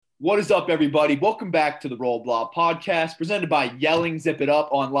What is up, everybody? Welcome back to the Roll Blob podcast presented by Yelling Zip It Up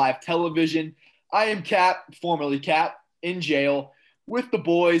on live television. I am Cap, formerly Cap, in jail with the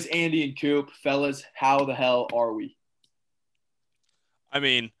boys, Andy and Coop. Fellas, how the hell are we? I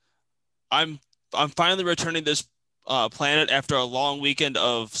mean, I'm finally returning this planet after a long weekend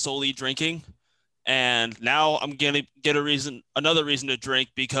of solely drinking, and now I'm gonna get another reason to drink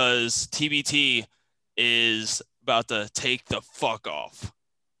because TBT is about to take the fuck off.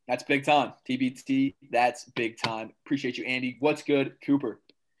 That's big time. TBT, that's big time. Appreciate you, Andy. What's good, Cooper?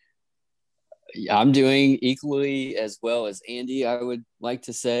 I'm doing equally as well as Andy, I would like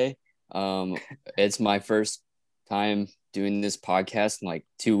to say. It's my first time doing this podcast in like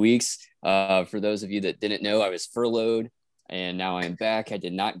 2 weeks. For those of you that didn't know, I was furloughed and now I'm back. I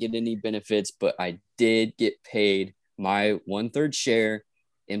did not get any benefits, but I did get paid my 1/3 share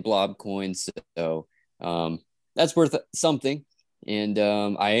in Blob coins. So that's worth something. And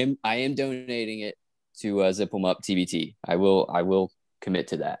I am donating it to Zip 'em Up TBT. I will commit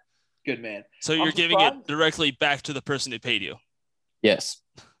to that. Good man. So you're giving it directly back to the person who paid you. Yes,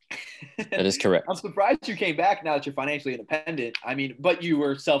 that is correct. I'm surprised you came back now that you're financially independent. I mean, but you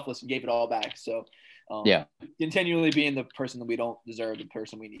were selfless and gave it all back. So yeah, continually being the person that we don't deserve, the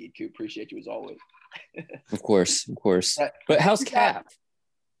person we need to. Appreciate you as always. Of course. But how's Cap?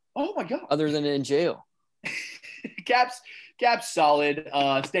 Oh my God. Other than in jail. Cap's solid,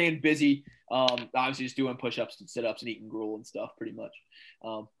 staying busy. Obviously just doing push-ups and sit-ups and eating gruel and stuff pretty much.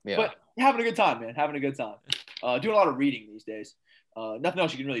 But having a good time, man. Having a good time. Doing a lot of reading these days. Nothing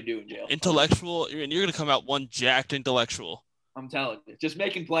else you can really do in jail. Intellectual, and you're gonna come out one jacked intellectual. I'm telling you, just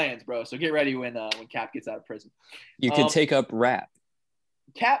making plans, bro. So get ready when Cap gets out of prison. You can take up rap.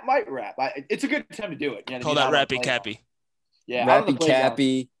 Cap might rap. It's a good time to do it. You know, call that Rappy Cappy. Yeah, Rappy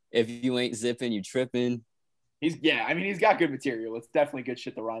Cappy. If you ain't zipping, you tripping. He's got good material. It's definitely good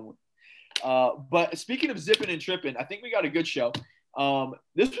shit to rhyme with. But speaking of zipping and tripping, I think we got a good show.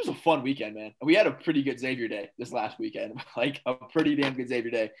 This was a fun weekend, man. We had a pretty good Xavier Day this last weekend, like a pretty damn good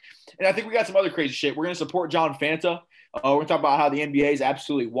Xavier Day. And I think we got some other crazy shit. We're going to support John Fanta. We're going to talk about how the NBA is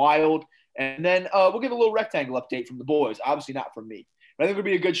absolutely wild. And then we'll give a little rectangle update from the boys. Obviously not from me. But I think it'll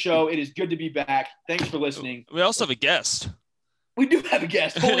be a good show. It is good to be back. Thanks for listening. We also have a guest. We do have a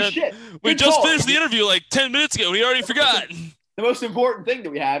guest. Holy shit. We just finished the interview like 10 minutes ago. We already forgot. The most important thing that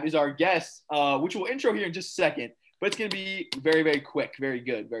we have is our guest, which we'll intro here in just a second. But it's going to be very, very quick, very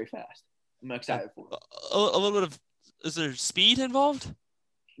good, very fast. I'm excited for it. A little bit of – is there speed involved?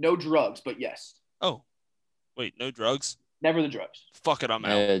 No drugs, but yes. Oh. Wait, no drugs? Never the drugs. Fuck it, I'm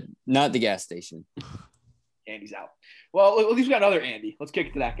out. Not the gas station. Andy's out. Well, at least we got another Andy. Let's kick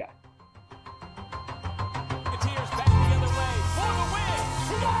it to that guy.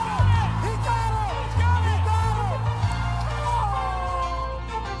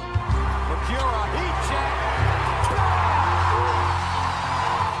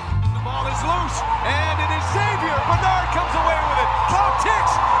 Loose, and it is Xavier. Bernard comes away with it. Clock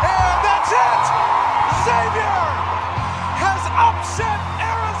ticks, and that's it. Xavier has upset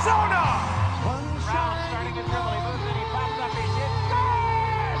Arizona. Brown starting to dribble. He moves it. He pops up. He's hit.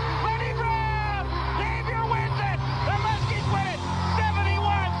 Good! Lenny Brown! Xavier wins it. The Muskies win it.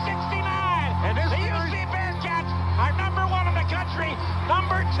 71-69. And the UC Bearcats are number 1 in the country,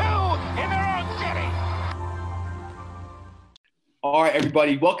 number 2 in their own city. All right,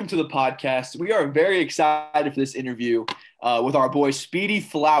 everybody, welcome to the podcast. We are very excited for this interview with our boy Speedy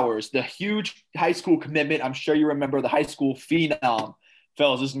Flowers, the huge high school commitment. I'm sure you remember the high school phenom.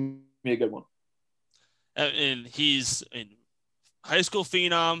 Fellas, this is going to be a good one. And he's in high school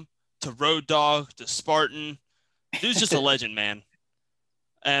phenom to road dog to Spartan. Dude's just a legend, man.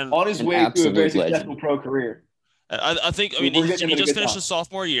 And on his way to a very successful pro career. I think, he just finished his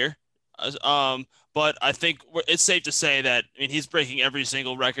sophomore year. But I think it's safe to say that he's breaking every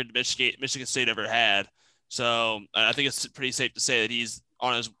single record Michigan State ever had. So I think it's pretty safe to say that he's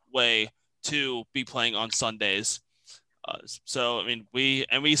on his way to be playing on Sundays. We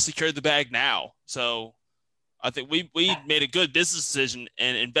secured the bag now. So I think we made a good business decision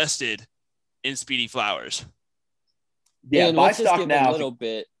and invested in Speedy Flowers. Yeah, and let's just give a little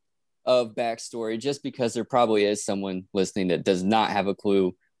bit of backstory, just because there probably is someone listening that does not have a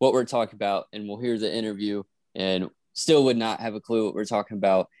clue what we're talking about, and will hear the interview and still would not have a clue what we're talking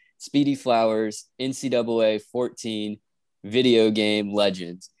about. Speedy Flowers, NCAA 14 video game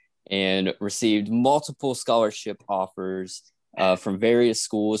legend, and received multiple scholarship offers from various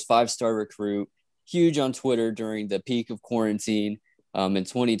schools, 5-star recruit, huge on Twitter during the peak of quarantine in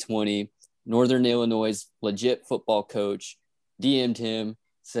 2020. Northern Illinois' legit football coach DM'd him,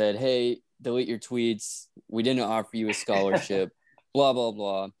 said, hey, delete your tweets. We didn't offer you a scholarship. Blah, blah,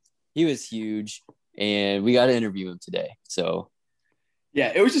 blah. he was huge, and we got to interview him today. So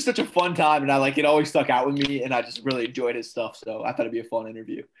yeah, it was just such a fun time, and it always stuck out with me, and I just really enjoyed his stuff. So I thought it'd be a fun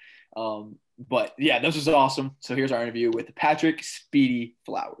interview. But yeah, this was awesome. So here's our interview with Patrick Speedy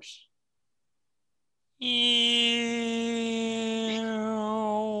Flowers.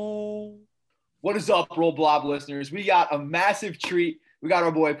 What is up, Roll Blob listeners? We got a massive treat. We got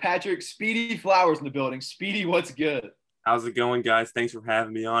our boy Patrick Speedy Flowers in the building. Speedy, what's good? How's it going, guys? Thanks for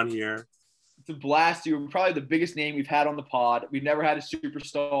having me on here. It's a blast. You're probably the biggest name we've had on the pod. We've never had a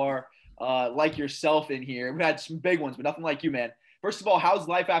superstar like yourself in here. We've had some big ones, but nothing like you, man. First of all, how's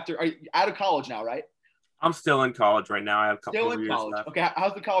life after – are you out of college now, right? I'm still in college right now. I have a couple of years left. Okay,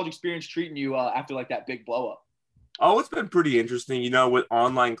 how's the college experience treating you after that big blow up? Oh, it's been pretty interesting. With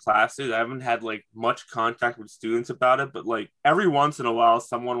online classes, I haven't had much contact with students about it, but every once in a while,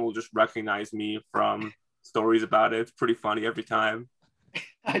 someone will just recognize me from stories about it. It's pretty funny every time.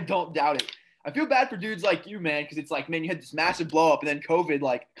 I don't doubt it. I feel bad for dudes like you, man, because it's man, you had this massive blow up and then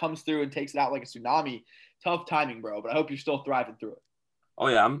COVID comes through and takes it out like a tsunami. Tough timing, bro, but I hope you're still thriving through it. Oh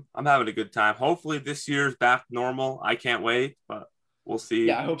yeah, I'm having a good time. Hopefully this year's back normal. I can't wait, but we'll see.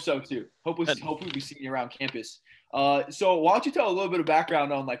 Yeah, I hope so too. Hopefully we see you around campus. So why don't you tell a little bit of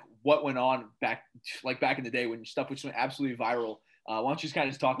background on what went on back in the day when stuff was absolutely viral? Why don't you just kind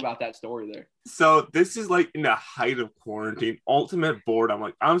of talk about that story there? So this is in the height of quarantine, ultimate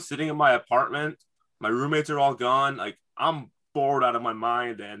boredom. I'm sitting in my apartment, my roommates are all gone. I'm bored out of my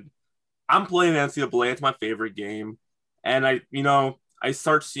mind, and I'm playing NCAA. It's my favorite game, and I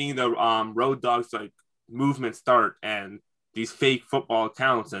start seeing the Road Dogs movement start and these fake football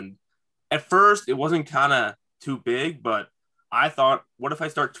accounts. And at first it wasn't kind of too big, but I thought, what if I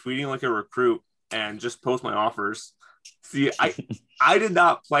start tweeting like a recruit and just post my offers? See, I did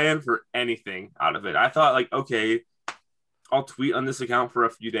not plan for anything out of it. I thought okay, I'll tweet on this account for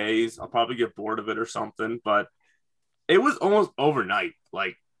a few days. I'll probably get bored of it or something, but it was almost overnight.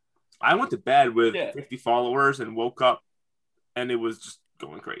 I went to bed with 50 followers and woke up and it was just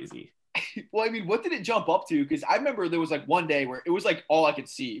going crazy. Well, I mean, what did it jump up to? Because I remember there was one day where it was all I could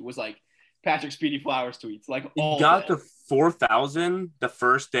see was Patrick Speedy Flowers tweets. It got to 4,000 the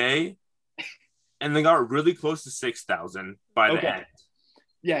first day, and they got really close to 6,000 by the end.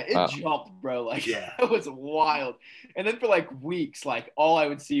 Yeah, it jumped, bro. It was wild. And then for weeks, all I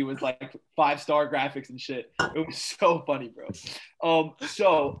would see was 5-star graphics and shit. It was so funny, bro.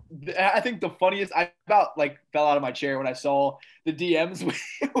 So I think the funniest, I about fell out of my chair when I saw the DMs with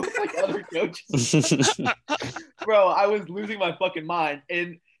other coaches. Bro, I was losing my fucking mind.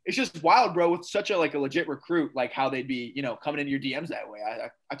 And it's just wild, bro, with such a a legit recruit, how they'd be, coming into your DMs that way.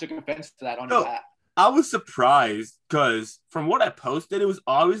 I took offense to that on your app. I was surprised because from what I posted, it was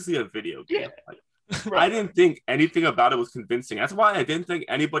obviously a video game. Yeah. I didn't think anything about it was convincing. That's why I didn't think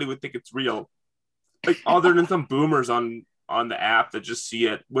anybody would think it's real. Other than some boomers on the app that just see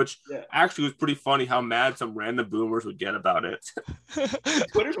it, which actually was pretty funny how mad some random boomers would get about it.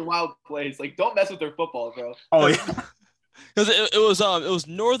 Twitter's a wild place. Don't mess with their football, bro. Oh, yeah. Because it was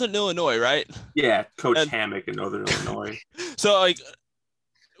Northern Illinois, right? Yeah, Coach Hammock in Northern Illinois. So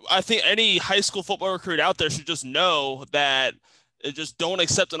I think any high school football recruit out there should just know that just don't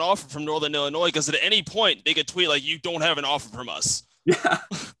accept an offer from Northern Illinois, because at any point they could tweet you don't have an offer from us. Yeah,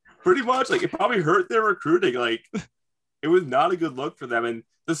 pretty much. It probably hurt their recruiting. It was not a good look for them, and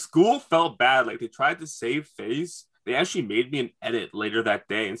the school felt bad. They tried to save face. They actually made me an edit later that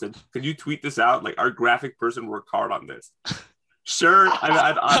day and said, "Can you tweet this out? Our graphic person worked hard on this." Sure,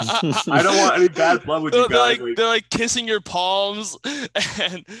 I don't want any bad blood with you guys. They're kissing your palms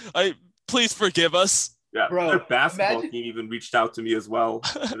and please forgive us. Yeah, bro, their basketball team even reached out to me as well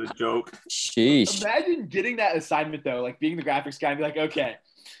as a joke. Sheesh. Imagine getting that assignment though, being the graphics guy and be okay,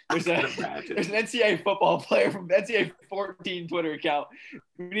 there's an NCAA football player from NCAA 14 Twitter account.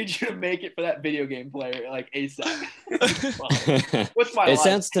 We need you to make it for that video game player ASAP. What's my It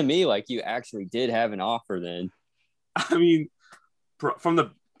sounds to me like you actually did have an offer then. I mean, from the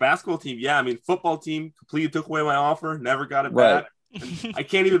basketball team, yeah. I mean, football team completely took away my offer, never got it back. And I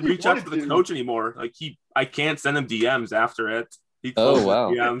can't even reach out to the coach anymore. I can't send him DMs after it. He closed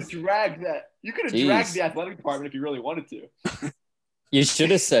DMs. You could have dragged the athletic department if you really wanted to. You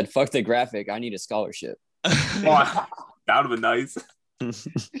should have said, "Fuck the graphic. I need a scholarship." That would have been nice.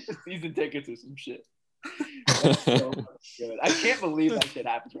 Season tickets or some shit. That's so good. I can't believe that shit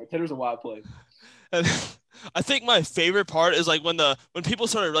happens. Right? Tedder's a wild place. And I think my favorite part is when people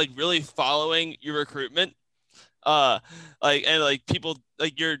started really following your recruitment, people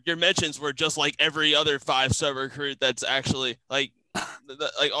your mentions were just every other 5-star recruit that's actually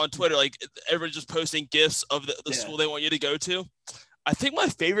on Twitter, everyone's just posting gifs of the school they want you to go to. I think my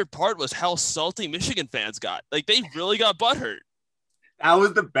favorite part was how salty Michigan fans got. Like, they really got butthurt. That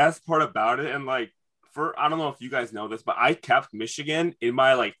was the best part about it. And like, I don't know if you guys know this, but I kept Michigan in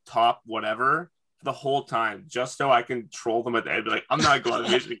my like top whatever the whole time, just so I can troll them at the end. Be like, I'm not going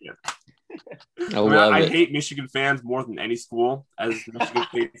to Michigan. I hate Michigan fans more than any school as a Michigan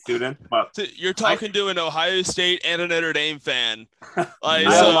State student. But so you're talking to an Ohio State and a Notre Dame fan. I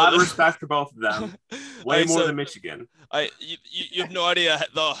have a lot of respect for both of them, way more than Michigan. You have no idea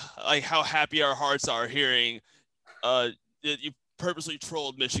how happy our hearts are hearing you purposely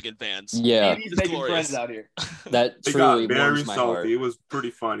trolled Michigan fans. Yeah, he's making friends out here. That truly got very warms my salty. heart. It was pretty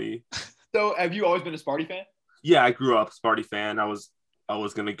funny. So, have you always been a Sparty fan? Yeah, I grew up a Sparty fan. I was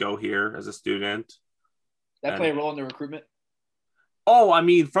gonna go here as a student. That play a role in the recruitment? Oh, I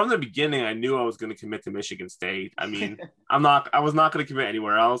mean, from the beginning, I knew I was going to commit to Michigan State. I mean, I was not going to commit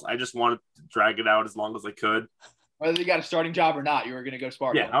anywhere else. I just wanted to drag it out as long as I could. Whether you got a starting job or not, you were going to go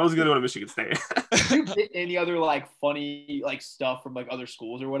Sparty. Yeah, I was going to go to Michigan State. Did you get any other like funny like stuff from like other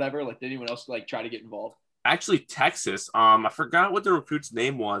schools or whatever? Like, did anyone else like try to get involved? Actually, Texas. I forgot what the recruit's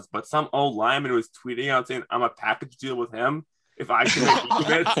name was, but some old lineman was tweeting out saying, "I'm a package deal with him if I can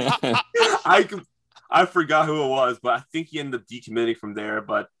decommit." I forgot who it was, but I think he ended up decommitting from there.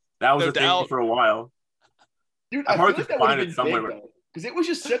 But that was a thing for a while. Dude, I feel like that would have been somewhere because it was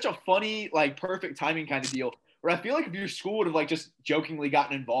just such a funny, like, perfect timing kind of deal. Where I feel like if your school would have like just jokingly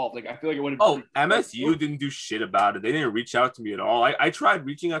gotten involved, like I feel like it would have. Oh, MSU didn't do shit about it. They didn't reach out to me at all. I tried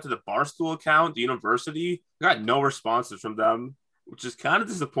reaching out to the Barstool account, the university. I got no responses from them, which is kind of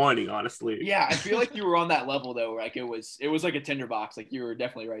disappointing, honestly. Yeah, I feel like you were on that level though. Like it was like a tinderbox. Like you were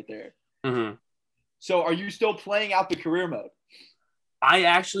definitely right there. Mm-hmm. So are you still playing out the career mode?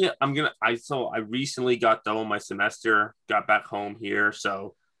 I recently got done with my semester, got back home here.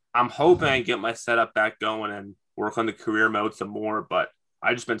 So I'm hoping I get my setup back going and work on the career mode some more. But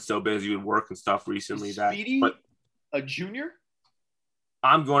I just been so busy with work and stuff recently but a junior?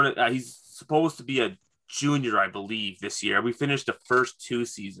 He's supposed to be a junior, I believe, this year. We finished the first 2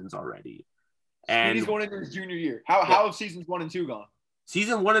 seasons already. And he's going into his junior year. How have seasons 1 and 2 gone?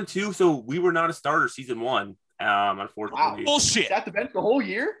 Season 1 and 2, so we were not a starter season 1, unfortunately. Wow. Bullshit. Sat the bench the whole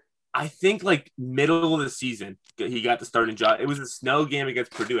year? I think like middle of the season, he got the starting job. It was a snow game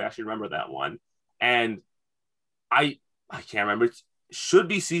against Purdue. I actually remember that one. And I can't remember. It should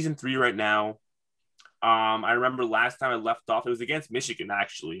be season 3 right now. I remember last time I left off, it was against Michigan,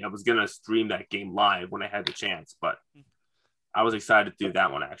 actually. I was going to stream that game live when I had the chance, but I was excited to do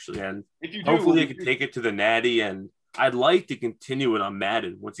that one, actually. And hopefully I can take it to the Natty, and I'd like to continue it on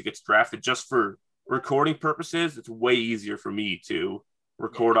Madden once it gets drafted. Just for recording purposes, it's way easier for me to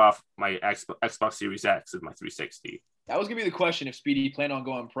record off my Xbox Series X with my 360. That was going to be the question if Speedy planned on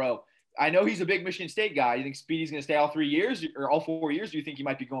going pro. I know he's a big Michigan State guy. You think Speedy's going to stay all 3 years or all 4 years? Do you think he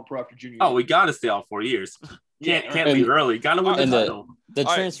might be going pro after junior year? Oh, we got to stay all 4 years. Can't leave early. Got to win the title. The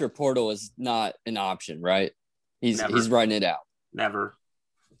transfer portal is not an option, right? He's writing it out. Never.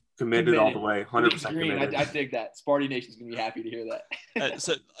 Committed all the way, 100% committed. I dig that. Sparty Nation's gonna be happy to hear that.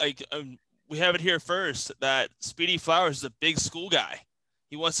 We have it here first that Speedy Flowers is a big school guy.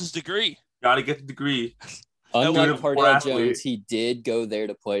 He wants his degree. Got to get the degree. Unlike Cardale Jones, he did go there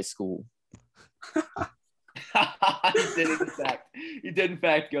to play school. He did in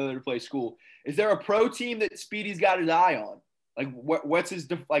fact go there to play school. Is there a pro team that Speedy's got his eye on? Like what's his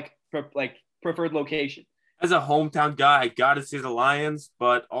preferred location? As a hometown guy, I got to say the Lions,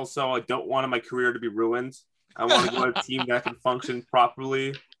 but also I don't want my career to be ruined. I want to go to a team that can function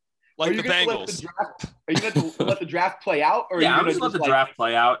properly. Like the Bengals. Are you going to let the draft play out? Or I'm just let the draft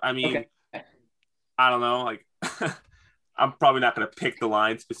play out. I mean, okay. I don't know. Like, I'm probably not going to pick the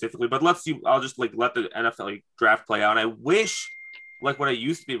line specifically, but let's see. I'll just let the NFL draft play out. And I wish, like what I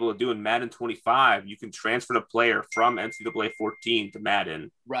used to be able to do in Madden 25, you can transfer the player from NCAA 14 to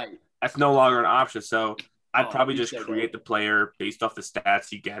Madden. Right. That's no longer an option. So I'd probably just create the player based off the stats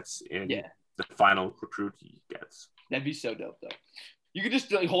he gets in the final recruit he gets. That'd be so dope, though. You could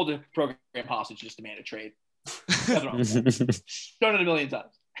just hold the program hostage, just demand a trade. Done it a million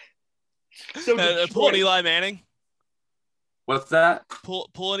times. So pull an Eli Manning. What's that?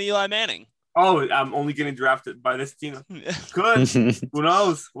 Pull an Eli Manning. Oh, I'm only getting drafted by this team. Good. Who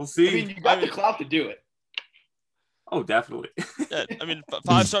knows? We'll see. I mean, you got the clout to do it. Oh, definitely. Yeah, I mean,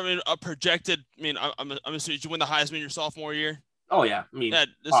 5-star, a projected. I mean, I'm assuming you win the Heisman your sophomore year. Oh yeah, I mean,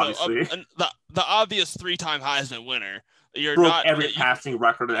 obviously. The obvious 3-time Heisman winner. You're broke not every passing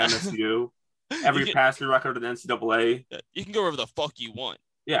record at MSU, every passing record at NCAA. You can go wherever the fuck you want.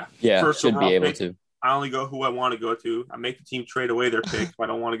 Yeah, First should be able to. I only go who I want to go to. I make the team trade away their pick if I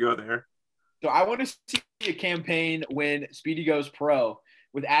don't want to go there. So I want to see a campaign when Speedy goes pro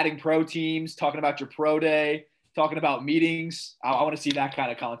with adding pro teams, talking about your pro day, talking about meetings. I want to see that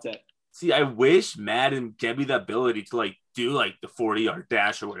kind of content. See, I wish Madden gave me the ability to like do like the 40-yard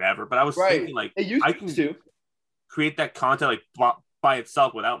dash or whatever, but I was thinking like I can create that content like by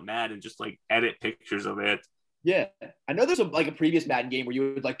itself without Madden, just like edit pictures of it. Yeah, I know there's a previous Madden game where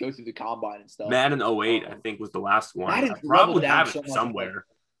you would like go through the combine and stuff. Madden 08, I think, was the last one. I probably have it somewhere.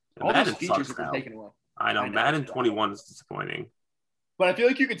 All Madden those features have been taken away. I know Madden 21 is disappointing. But I feel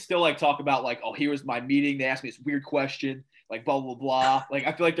like you could still like talk about like, oh, here was my meeting. They asked me this weird question, like blah blah blah. Like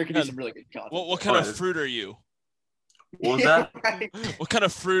I feel like there could be some really good content. What kind of fruit are you? What was that? Right. What kind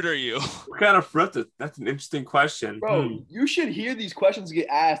of fruit are you? What kind of fruit? That's an interesting question, bro. You should hear these questions get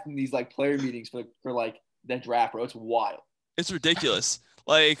asked in these like player meetings for like that draft, bro. It's wild. It's ridiculous.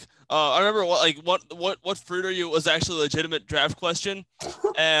 Like I remember what fruit are you was actually a legitimate draft question,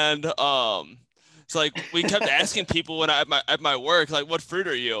 and it's like we kept asking people when at my work like, what fruit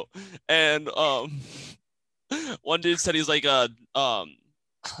are you? And one dude said he's like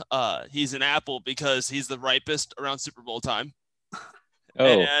he's an apple because he's the ripest around Super Bowl time.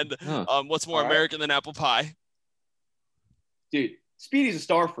 And what's more American than apple pie? Dude, Speedy's a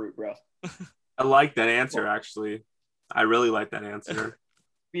star fruit, bro. I like that answer, actually. I really like that answer.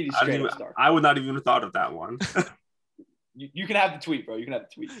 Speedy's straight up star. I would not even have thought of that one. You can have the tweet, bro. You can have the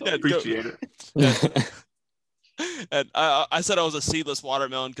tweet. Yeah, appreciate it. And I said I was a seedless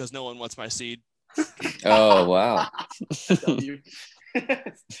watermelon because no one wants my seed. Oh, wow.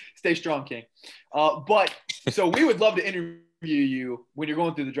 Stay strong, King. But so we would love to interview you when you're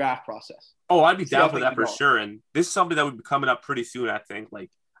going through the draft process. Oh, I'd be down for that for sure. And this is something that would be coming up pretty soon, I think. Like,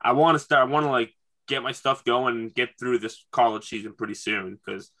 I want to like get my stuff going and get through this college season pretty soon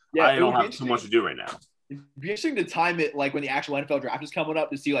because I don't have too much to do right now. It'd be interesting to time it like when the actual NFL draft is coming up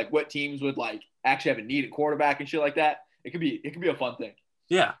to see like what teams would like actually have a need at quarterback and shit like that. It could be a fun thing.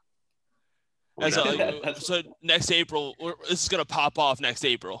 Yeah. So next April, this is gonna pop off next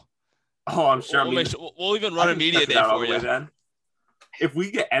April. Oh, I'm sure. We'll even run a media day for you. Then. If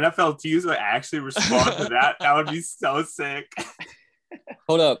we get NFL teams that actually respond to that, that would be so sick.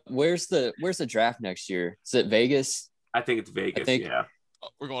 Hold up, where's the draft next year? Is it Vegas? I think it's Vegas. Yeah.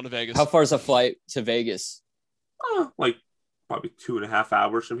 We're going to Vegas. How far is a flight to Vegas? Like probably 2.5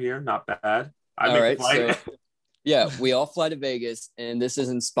 hours from here. Not bad. All right. So, yeah, we all fly to Vegas, and this is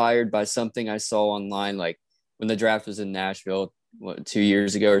inspired by something I saw online. Like when the draft was in Nashville, 2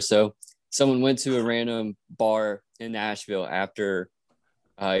 years ago or so, someone went to a random bar in Nashville after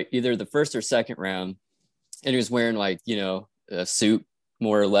either the first or second round, and he was wearing like, a suit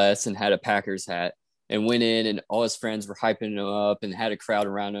more or less and had a Packers hat. And went in, and all his friends were hyping him up and had a crowd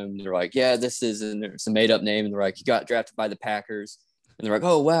around him. They're like, yeah, this is, and there's a made-up name. And they're like, he got drafted by the Packers. And they're like,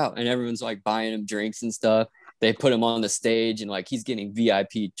 oh, wow. And everyone's like buying him drinks and stuff. They put him on the stage, and like he's getting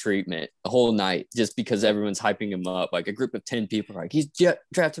VIP treatment the whole night just because everyone's hyping him up. Like a group of 10 people are like, he's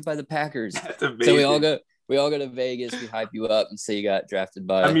drafted by the Packers. That's amazing. So we all go to Vegas. We hype you up and say you got drafted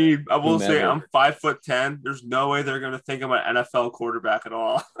by. I mean, I will say I'm 5'10". There's no way they're going to think I'm an NFL quarterback at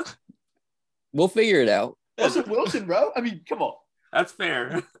all. We'll figure it out. Wilson, bro. I mean, come on. That's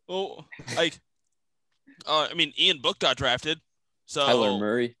fair. Well, like, Ian Book got drafted. So Kyler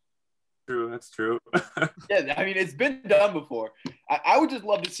Murray. True, that's true. Yeah, I mean, it's been done before. I would just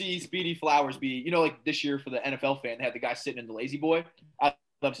love to see Speedy Flowers be, like this year for the NFL fan, they had the guy sitting in the lazy boy. I'd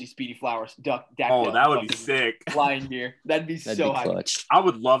love to see Speedy Flowers duck. That would be sick. Lion gear. That'd be so high. I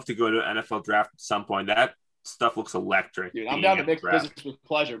would love to go to an NFL draft at some point. That stuff looks electric. Dude, I'm down to mix business with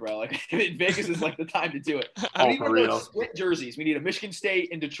pleasure, bro. Like Vegas is like the time to do it. We need one of those split jerseys. We need a Michigan State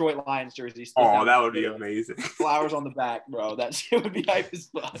and Detroit Lions jersey. Oh, that would be amazing. Flowers on the back, bro. That shit would be hype as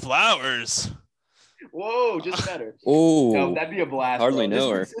fuck. Flowers. Whoa, just better. Oh, no, that'd be a blast. Hardly bro.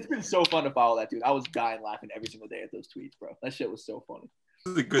 know her. It's been so fun to follow that dude. I was dying laughing every single day at those tweets, bro. That shit was so funny.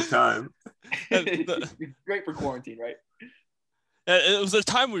 This is a good time. Great for quarantine, right? It was a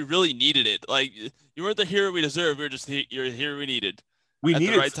time we really needed it. Like, you weren't the hero we deserved. We were just you're the hero we needed. We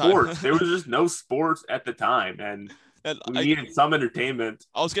needed sports. There was just no sports at the time, and we needed some entertainment.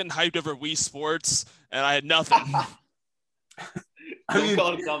 I was getting hyped over Wii Sports, and I had nothing. I mean,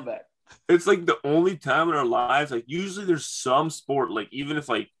 call it a comeback. It's like the only time in our lives. Like, usually there's some sport. Like, even if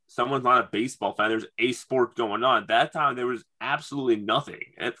like someone's not a baseball fan, there's a sport going on. That time there was absolutely nothing.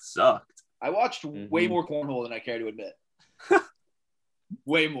 It sucked. I watched way more cornhole than I care to admit.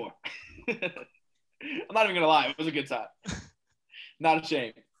 Way more. I'm not even gonna lie, it was a good time. Not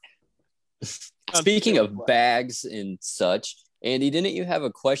ashamed. Speaking of bags and such, Andy, didn't you have a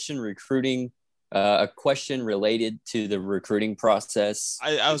question recruiting A question related to the recruiting process.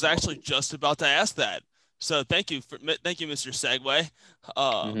 I was actually just about to ask that. So thank you, Mr. Segway.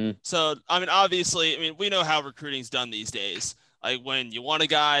 So I mean, obviously, I mean, we know how recruiting's done these days. Like when you want a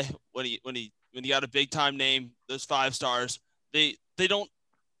guy, when you got a big time name, those 5 stars, they don't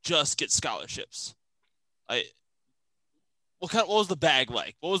just get scholarships. What was the bag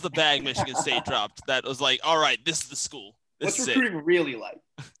like? What was the bag Michigan State dropped that was like, all right, this is the school. What's recruiting really like?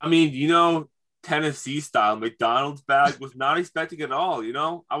 I mean, Tennessee style McDonald's bag was not expecting at all.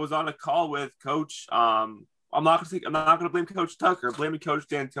 I was on a call with Coach. I'm not gonna blame Coach Tucker. I'm blaming Coach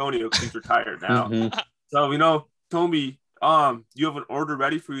D'Antonio because he's retired now. So told me, you have an order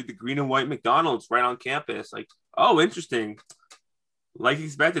ready for you, the green and white McDonald's right on campus. Like, oh, interesting. Like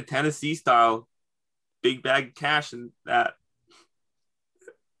expected, Tennessee style, big bag of cash and that.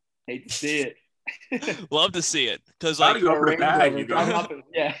 Hate to see it. Love to see it because showing up in a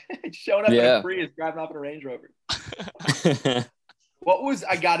Prius, driving off in a Range Rover.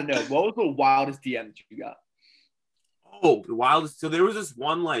 I gotta know, what was the wildest DM that you got? Oh, the wildest. So there was this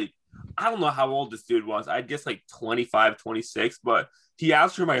one, like, I don't know how old this dude was. I guess like 25, 26, but he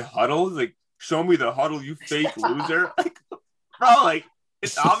asked for my huddle. He's like, show me the huddle, you fake loser. Like, bro, like,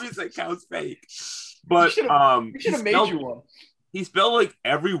 it's obvious that counts fake. But we should have made you one. He spelled like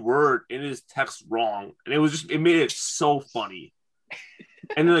every word in his text wrong, and it made it so funny.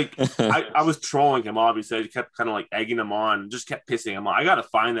 And like I was trolling him, obviously. I kept kind of like egging him on, just kept pissing him off. I gotta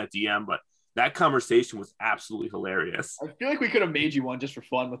find that DM, but that conversation was absolutely hilarious. I feel like we could have made you one just for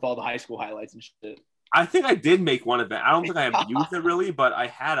fun with all the high school highlights and shit. I think I did make one of them. I don't think I have used it really, but I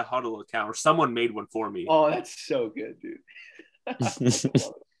had a huddle account, or someone made one for me. Oh, that's so good, dude.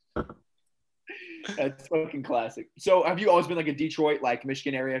 That's fucking classic. So have you always been like a Detroit, like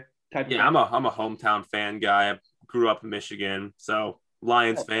Michigan area type of guy? I'm a hometown fan guy. I grew up in Michigan, so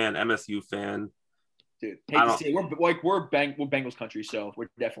Lions fan, MSU fan. Dude, hate to see it. We're Bengals country, so we're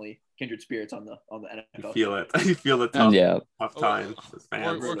definitely kindred spirits on the NFL. You feel it. You feel the tough times.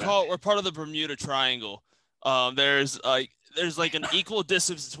 We're part of the Bermuda Triangle. There's like an equal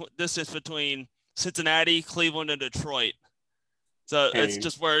distance between Cincinnati, Cleveland, and Detroit. So it's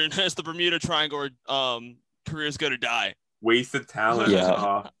just where it's the Bermuda Triangle where careers go to die. Wasted talent.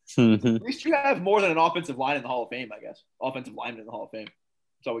 Yeah. At least you have more than an offensive line in the Hall of Fame, I guess. Offensive lineman in the Hall of Fame.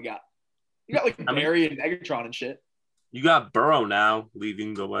 That's all we got. You got like Barry and Megatron and shit. You got Burrow now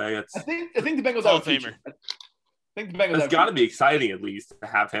leading the way. I think the Bengals Hall have of Famer. I think the Bengals. It's got to be exciting at least to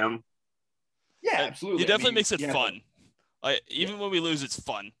have him. Yeah, absolutely. He definitely makes it fun. Like even when we lose, it's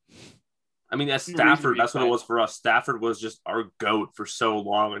fun. I mean, at Stafford, that's what it was for us. Stafford was just our GOAT for so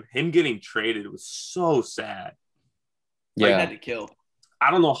long, and him getting traded was so sad. Yeah, had to kill.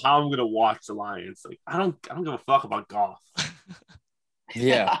 I don't know how I'm gonna watch the Lions. Like, I don't give a fuck about golf.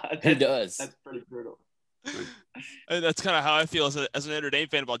 Yeah, he does. That's pretty brutal. And that's kind of how I feel as an Notre Dame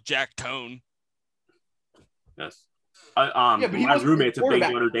fan about Jack Cohn. Yes. My roommate's a big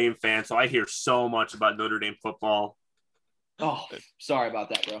Notre Dame fan, so I hear so much about Notre Dame football. Oh, sorry about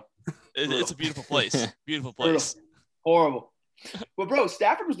that, bro. It's a beautiful place. Beautiful place. Horrible. But, bro,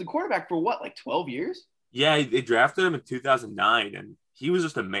 Stafford was the quarterback for what, like 12 years? Yeah, they drafted him in 2009, and he was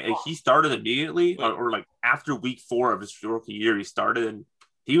just amazing. He started immediately, or like after week 4 of his rookie year, he started, and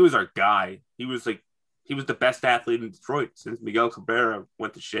he was our guy. He was the best athlete in Detroit since Miguel Cabrera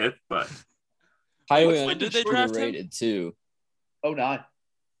went to shit. But when did they draft him? Too. 09.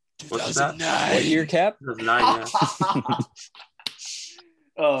 2009. What year, Cap? 2009. Yeah.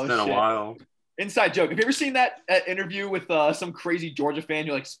 Oh, it's been a while. Inside joke. Have you ever seen that interview with some crazy Georgia fan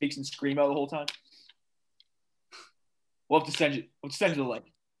who like speaks in screamo the whole time? We'll have to send you the link.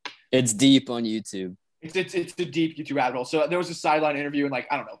 It's deep on YouTube. It's a deep YouTube rabbit hole. So there was a sideline interview in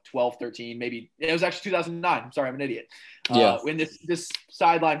 12, 13, maybe. It was actually 2009. I'm sorry, I'm an idiot. When this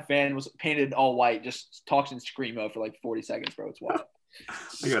sideline fan was painted all white, just talks in screamo for like 40 seconds, bro. It's wild.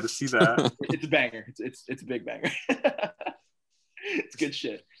 I got to see that. It's a banger. It's a big banger. It's good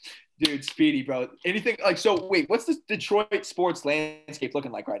shit. Dude, Speedy, bro. Anything like so? Wait, what's the Detroit sports landscape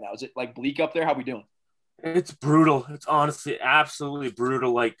looking like right now? Is it like bleak up there? How we doing? It's brutal. It's honestly absolutely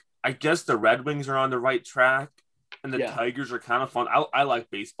brutal. Like, I guess the Red Wings are on the right track, and the Tigers are kind of fun. I like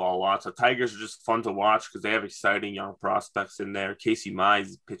baseball a lot, so Tigers are just fun to watch because they have exciting young prospects in there. Casey Mize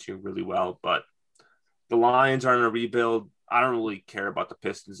is pitching really well, but the Lions are in a rebuild. I don't really care about the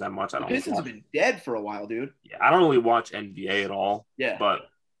Pistons that much. The Pistons have been dead for a while, dude. Yeah, I don't really watch NBA at all. Yeah, but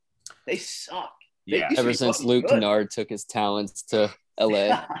they suck. Ever since Luke Kennard took his talents to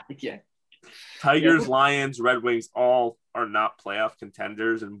LA. Yeah. Tigers, Lions, Red Wings, all are not playoff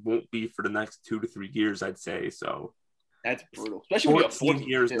contenders and won't be for the next 2 to 3 years, I'd say. So that's brutal. Especially when you have 14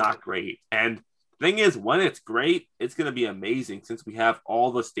 years, not great. And Thing is, when it's great, it's going to be amazing since we have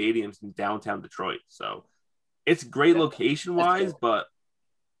all the stadiums in downtown Detroit. So it's great location-wise, but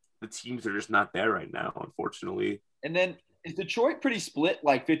the teams are just not there right now, unfortunately. And then is Detroit pretty split,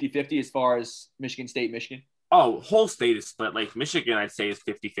 like 50-50 as far as Michigan State, Michigan? Oh, whole state is split. Like Michigan, I'd say is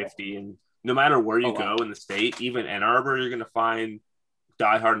 50-50. And no matter where you go in the state, even Ann Arbor, you're going to find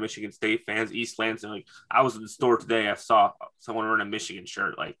diehard Michigan State fans. East Lansing, like I was in the store today, I saw someone wearing a Michigan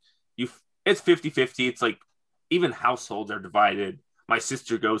shirt. Like it's 50-50. It's like even households are divided. My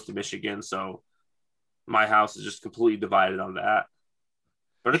sister goes to Michigan, so my house is just completely divided on that.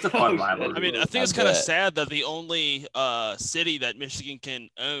 But it's a fun rivalry. I mean, I think it's kind of sad that the only city that Michigan can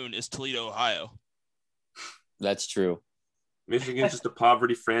own is Toledo, Ohio. That's true. Michigan's just a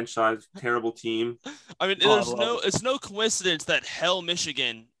poverty franchise, terrible team. I mean, it's no coincidence that Hell,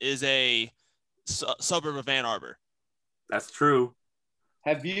 Michigan is a suburb of Ann Arbor. That's true.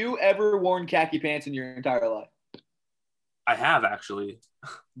 Have you ever worn khaki pants in your entire life? I have, actually.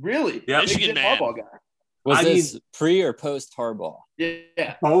 Really? Yeah. Michigan man. Harbaugh guy. Was this pre or post Harbaugh?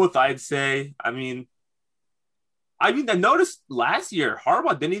 Yeah. Both, I'd say. I mean, I noticed last year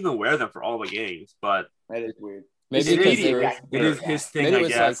Harbaugh didn't even wear them for all the games, but that is weird. Maybe because it is his thing. Maybe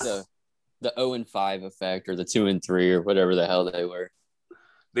it was like the 0-5 effect or the 2-3 or whatever the hell they were.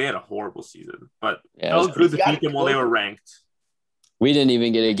 They had a horrible season, but yeah, it was good to beat them while they were ranked. We didn't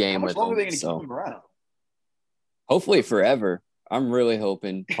even get a game How much with longer them. Are they So keep them around? Hopefully forever. I'm really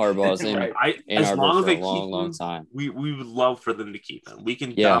hoping Harbaugh's in Ann Arbor for a long time. We would love for them to keep him. We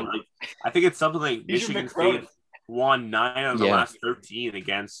can I think it's something like Michigan State won 9 out of the last 13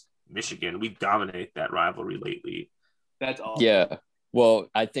 against Michigan. We dominate that rivalry lately. That's awesome. Yeah. Well,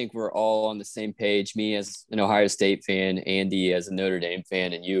 I think we're all on the same page. Me as an Ohio State fan, Andy as a Notre Dame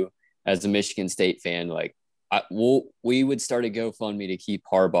fan, and you as a Michigan State fan. Like, we would start a GoFundMe to keep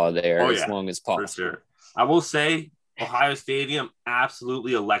Harbaugh there as long as possible. For sure. I will say Ohio Stadium,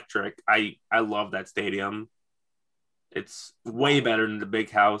 absolutely electric. I love that stadium. It's way better than the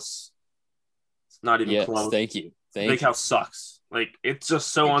Big House. It's not even close. Thank you. Big House sucks. Like, it's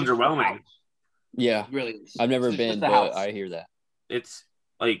just so underwhelming. Yeah. It really is. I've never been, but I hear that. It's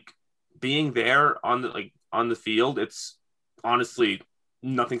like being there on the field. It's honestly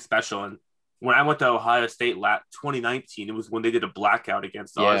nothing special. And when I went to Ohio State 2019, it was when they did a blackout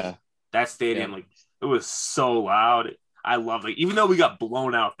against us. That stadium, like, it was so loud. I loved it. Even though we got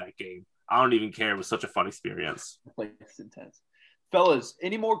blown out that game, I don't even care. It was such a fun experience. Like, it's intense. Fellas,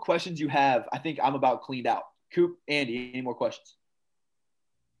 any more questions you have? I think I'm about cleaned out. Coop, Andy, any more questions?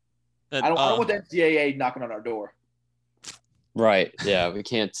 I don't want the NCAA knocking on our door. Right. Yeah, we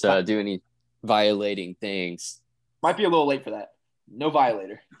can't do any violating things. Might be a little late for that. No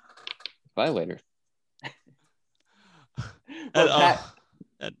violator. Violator. Pat,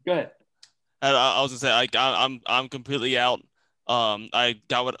 go ahead. I was gonna say I'm completely out. I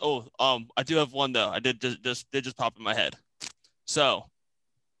got what. I do have one though. I did just pop in my head. So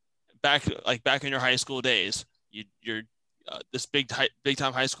back in your high school days, you're this big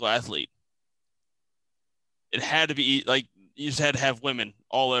time high school athlete. It had to be like you just had to have women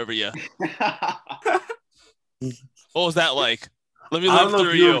all over you. What was that like? Let me live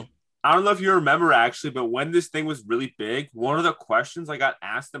through you. I don't know if you remember actually, but when this thing was really big, one of the questions I got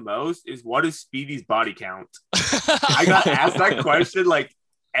asked the most is, what is Speedy's body count? I got asked that question like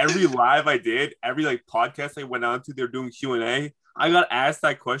every live I did, every like podcast I went on to, they're doing Q&A. I got asked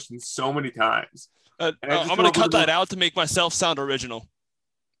that question so many times. I'm going to cut that out to make myself sound original.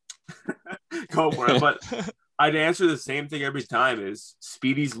 Go for it. But I'd answer the same thing every time: is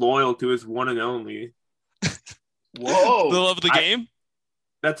Speedy's loyal to his one and only. Whoa! The love of the game.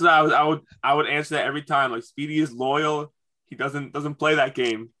 That's what I would answer that every time. Like, Speedy is loyal. He doesn't play that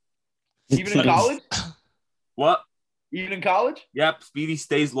game. Even in college? What? Even in college? Yep. Speedy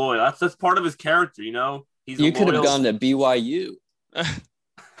stays loyal. That's part of his character. You know. You could have gone to BYU.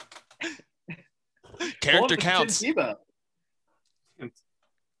 Character counts.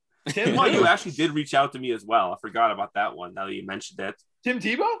 BYU actually did reach out to me as well. I forgot about that one. Now that you mentioned it. Tim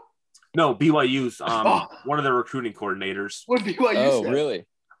Tebow? No, BYU's one of the recruiting coordinators. What did BYU say? Oh, really?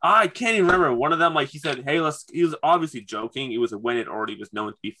 I can't even remember. One of them, like, he said, hey, he was obviously joking. It was when it already was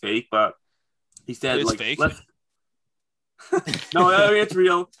known to be fake, but he said, like, fake? let's. No, I mean, it's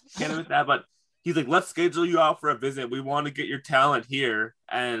real. Can't admit that, but he's like, let's schedule you out for a visit. We want to get your talent here.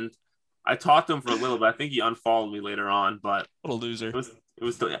 And I talked to him for a little bit. I think he unfollowed me later on, but. What a loser. It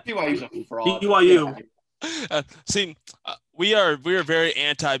was still, yeah. BYU's a fraud. BYU. We are very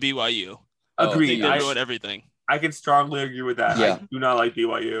anti BYU. Agreed. They ruin everything. I can strongly agree with that. Yeah. I do not like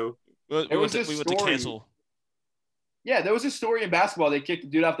BYU. We went to cancel. Yeah, there was this story in basketball. They kicked the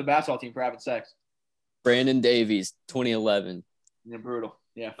dude off the basketball team for having sex. Brandon Davies, 2011. Yeah, brutal.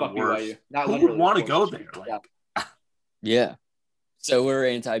 Yeah, fuck BYU. Not who would want to go there? Yeah. So we're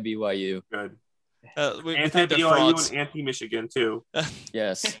anti-BYU. Good. Anti-BYU and anti-Michigan, too.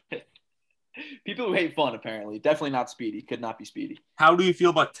 Yes. People who hate fun, apparently. Definitely not Speedy. Could not be Speedy. How do you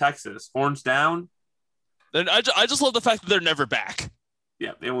feel about Texas? Horns down? I just love the fact that they're never back.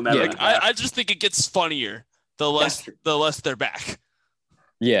 Yeah, they will never. I just think it gets funnier the less they're back.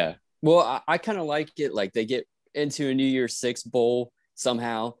 Yeah. Well, I kind of like it. Like they get into a New Year's Six bowl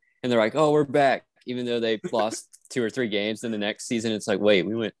somehow, and they're like, "Oh, we're back," even though they lost 2 or 3 games. Then the next season, it's like, "Wait,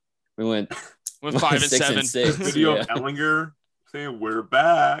 we went 5 and 7." Video of Ellinger saying, "We're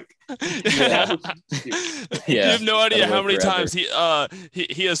back." Yeah. You have no idea how many times he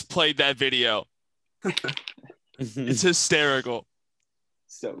has played that video. It's hysterical.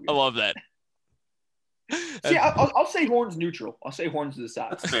 So good. I love that. See, I'll say Horns neutral. I'll say Horns to the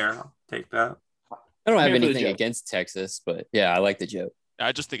side. That's fair. I'll take that. I don't have anything against Texas, but yeah, I like the joke.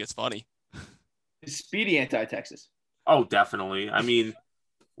 I just think it's funny. Is Speedy anti-Texas? Oh, definitely. I mean,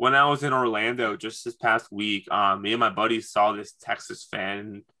 when I was in Orlando just this past week, me and my buddies saw this Texas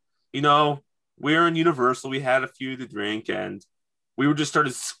fan. You know, we were in Universal. We had a few to drink, and we were just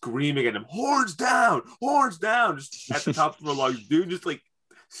started screaming at him, "Horns down! Horns down!" Just at the top of our lungs. Dude just like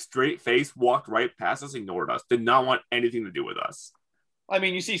straight face walked right past us, ignored us, did not want anything to do with us. I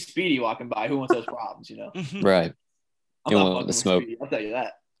mean, you see Speedy walking by. Who wants those problems, you know? Right. I'm not fucking with Speedy. I'll tell you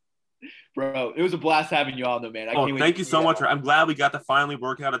that. Bro, it was a blast having you on, though, man. Thank you so much. I'm glad we got to finally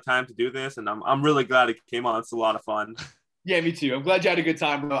work out a time to do this, and I'm really glad it came on. It's a lot of fun. Yeah, me too. I'm glad you had a good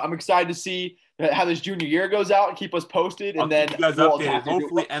time, bro. I'm excited to see how this junior year goes out and keep us posted. And I'll keep you guys updated.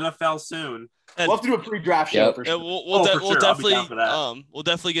 Hopefully NFL soon. We'll have to do a pre-draft show for sure. We'll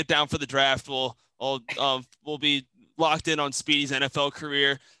definitely get down for the draft. We'll be locked in on Speedy's NFL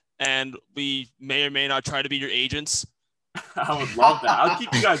career, and we may or may not try to be your agents. I would love that. I'll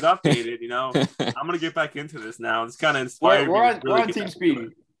keep you guys updated. You know, I'm gonna get back into this now. It's kind of inspired. We're on Team Speedy.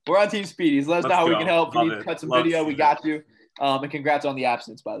 We're on Team Speedy. Let us know how we can help. If you need to cut some video, we got you. And congrats on the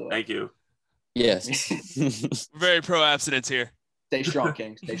absence, by the way. Thank you. Yes. We're very pro abstinence here. Stay strong,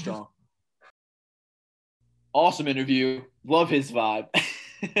 King. Stay strong. Awesome interview. Love his vibe.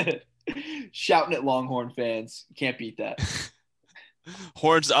 Shouting at Longhorn fans. Can't beat that.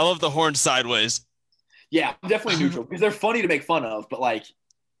 Horns. I love the horns sideways. Yeah, I'm definitely neutral because they're funny to make fun of, but like,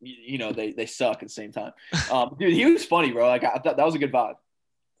 you know, they suck at the same time. Dude, he was funny, bro. Like I thought that was a good vibe.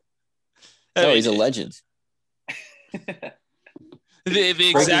 Oh, he's a legend. the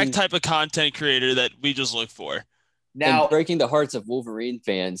exact type of content creator that we just look for. Now, and breaking the hearts of Wolverine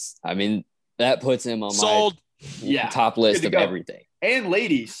fans. I mean, that puts him on my top list of everything. And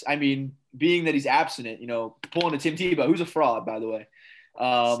ladies, I mean, being that he's abstinent, you know, pulling a Tim Tebow, who's a fraud, by the way.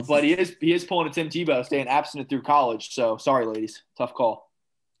 But he is pulling a Tim Tebow, staying abstinent through college. So sorry, ladies, tough call.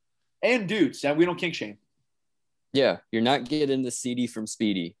 And dudes, we don't kink shame. Yeah, you're not getting the CD from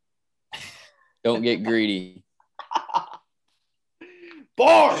Speedy. Don't get greedy.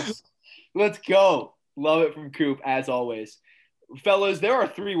 Bars. Let's go. Love it from Coop as always, fellas. There are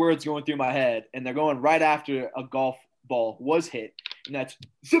 3 words going through my head, and they're going right after a golf ball was hit, and that's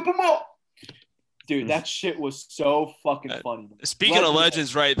zip 'em up. Dude, that shit was so fucking funny. Speaking of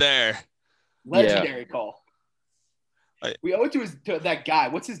legends right there. Legendary call. We owe it to that guy.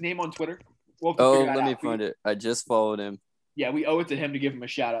 What's his name on Twitter? Let me find it. I just followed him. Yeah, we owe it to him to give him a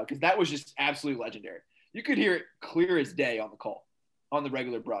shout out because that was just absolutely legendary. You could hear it clear as day on the call, on the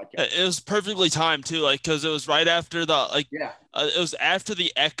regular broadcast. It was perfectly timed too, like because it was right after the it was after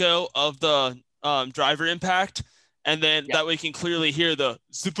the echo of the driver impact, and then that way you can clearly hear the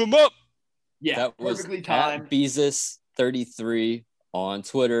zip 'em up. Yeah, that perfectly was timed. At Beezus33 on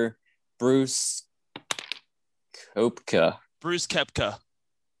Twitter. Bruce Koepka. Bruce Koepka.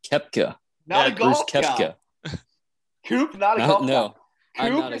 Kepka. Not a golf Bruce Koepka. guy. Coop, not a golf no, guy.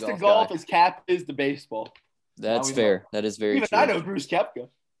 Coop is the golf as Cap is the baseball. That's fair. That is very true. I know Bruce Koepka.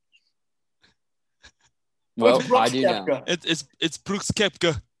 Well, I do now. It's Bruce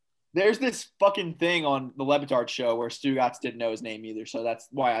Koepka. There's this fucking thing on the Levitard show where Stu Gatz didn't know his name either, so that's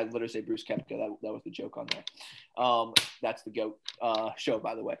why I literally say Bruce Koepka. That was the joke on there. That's the GOAT show,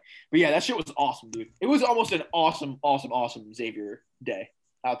 by the way. But yeah, that shit was awesome, dude. It was almost an awesome Xavier day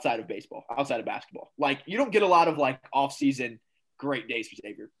outside of baseball, outside of basketball. Like, you don't get a lot of like off-season great days for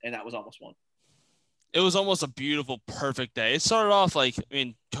Xavier, and that was almost one. It was almost a beautiful, perfect day. It started off like,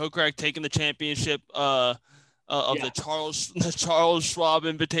 Kokrak taking the championship of the Charles Schwab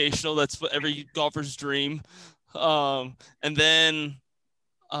Invitational. That's what every golfer's dream. And then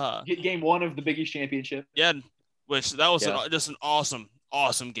get game 1 of the Big East Championship. Yeah, which that was just an awesome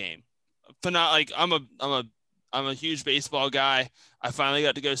game. I'm a huge baseball guy. I finally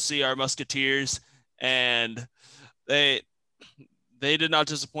got to go see our Musketeers, and they did not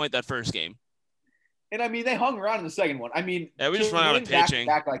disappoint that first game. And I mean, they hung around in the second one. I mean, yeah, we just ran out of pitching.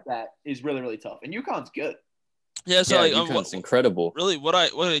 Back like that is really, really tough. And UConn's good. Yeah, so UConn's incredible. Really, what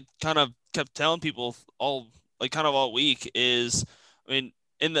I kind of kept telling people all week is, I mean,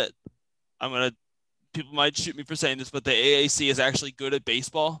 people might shoot me for saying this, but the AAC is actually good at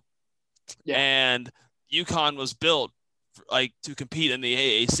baseball. Yeah. And UConn was built to compete in the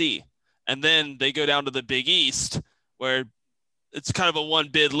AAC. And then they go down to the Big East, where it's kind of a one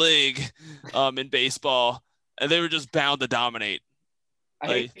bid league in baseball, and they were just bound to dominate. I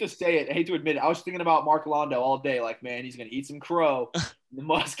hate to say it. I hate to admit it. I was thinking about Mark Londo all day. Like, man, he's going to eat some crow. The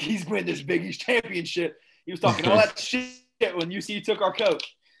Muskies win this Big East championship. He was talking all that shit when UC took our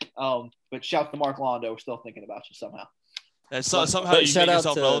coach. But shout to Mark Londo. We're still thinking about you somehow. Somehow you make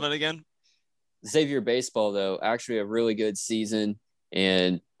yourself relevant again. Xavier baseball, though, actually a really good season,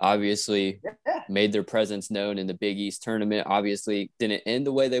 and obviously made their presence known in the Big East tournament. Obviously didn't end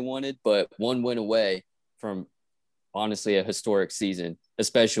the way they wanted, but one win away from honestly a historic season,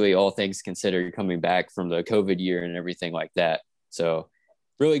 especially all things considered, coming back from the COVID year and everything like that. So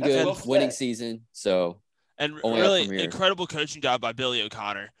really good winning season. So and really incredible coaching job by Billy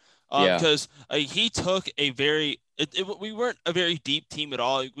O'Connor. Because he took we weren't a very deep team at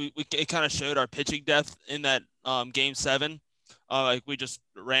all. It kind of showed our pitching depth in that game 7. We just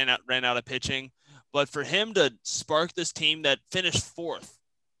ran out of pitching. But for him to spark this team that finished 4th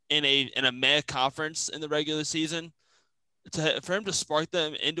in a MEG conference in the regular season, for him to spark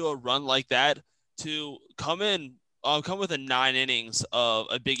them into a run like that, to come with 9 innings of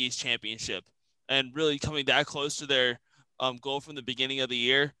a Big East championship, and really coming that close to their goal from the beginning of the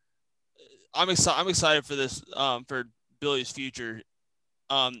year. I'm excited for this, for Billy's future,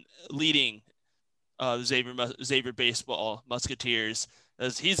 leading the Xavier baseball Musketeers,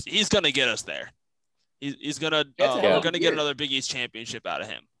 as he's gonna get us there. He's gonna we're gonna get another Big East championship out of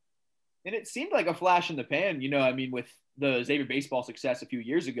him. And it seemed like a flash in the pan, I mean, with the Xavier baseball success a few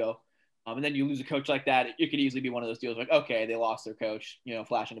years ago, and then you lose a coach like that, it could easily be one of those deals like, okay, they lost their coach,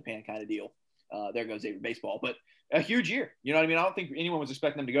 flash in the pan kind of deal. There goes Xavier baseball, but a huge year. You know what I mean? I don't think anyone was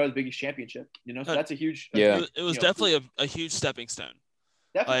expecting them to go to the Big East championship. So that's a huge. It was definitely a huge stepping stone.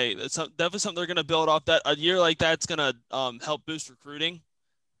 Definitely. It's definitely something they're going to build off. That a year like that's going to help boost recruiting,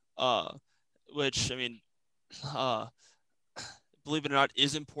 which I mean, believe it or not,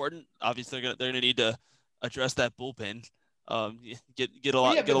 is important. Obviously, they're going to need to address that bullpen. Get a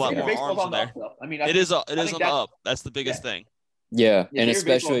lot more arms in there. I mean, it is on the up. That's the biggest thing. Yeah, and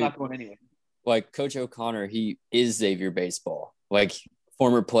especially not going anywhere. Like Coach O'Connor, he is Xavier baseball. Like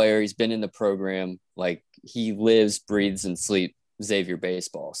former player, he's been in the program. Like he lives, breathes, and sleeps Xavier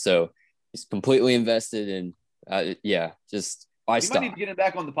baseball. So he's completely invested in. Just buy stock. You might need to get him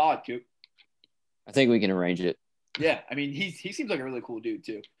back on the pod, Coop. I think we can arrange it. Yeah, I mean he seems like a really cool dude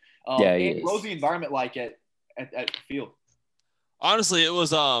too. He is. What was the environment like at the field? Honestly, it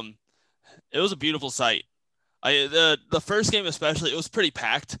was a beautiful sight. The first game especially, it was pretty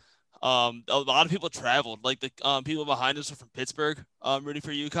packed. A lot of people traveled. Like the people behind us are from Pittsburgh, rooting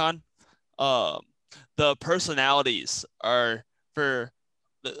for UConn. The personalities are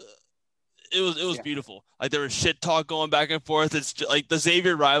it was beautiful. Like there was shit talk going back and forth. It's just, like the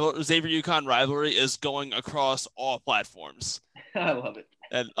Xavier UConn rivalry is going across all platforms. I love it.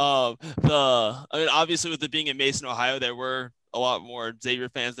 And obviously with it being in Mason, Ohio, there were a lot more Xavier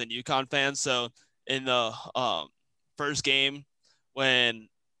fans than UConn fans. So in the first game, when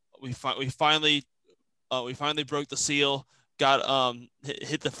we finally broke the seal, got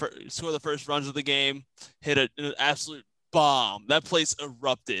score the first runs of the game, hit an absolute bomb. That place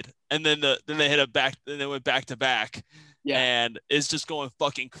erupted, and then they hit then they went back to back, and it's just going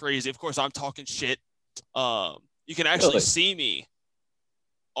fucking crazy. Of course, I'm talking shit. You can actually see me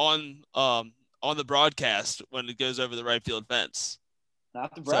on the broadcast when it goes over the right field fence.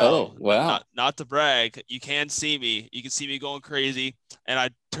 Not to brag. So, wow. Not to brag. You can see me. You can see me going crazy, and I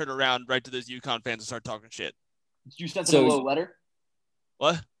turn around right to those UConn fans and start talking shit. Did you send them a little letter?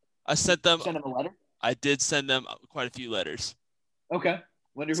 What? I sent them. Send them a letter? I did send them quite a few letters. Okay.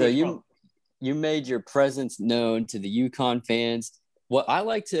 Wonder who so it's from. You made your presence known to the UConn fans. What I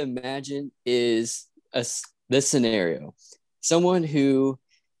like to imagine is this scenario. Someone who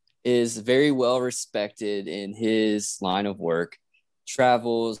is very well respected in his line of work,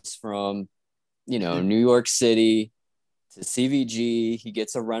 travels from, New York City to CVG. He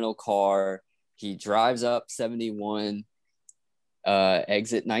gets a rental car. He drives up 71,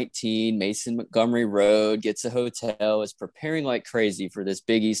 exit 19, Mason Montgomery Road, gets a hotel, is preparing like crazy for this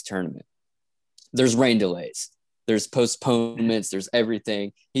Big East tournament. there's rain delays, there's postponements, there's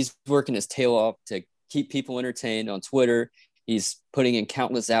everything. He's working his tail off to keep people entertained on Twitter. He's putting in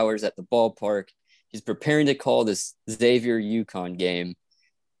countless hours at the ballpark. He's preparing to call this Xavier UConn game.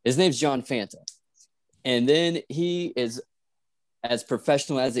 His name's John Fanta. And then he is as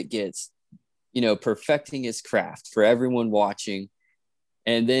professional as it gets, perfecting his craft for everyone watching.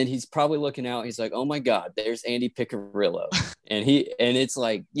 And then he's probably looking out. He's like, oh my God, there's Andy Piccirillo. and it's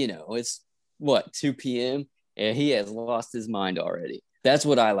like, it's what, 2 p.m. and he has lost his mind already. That's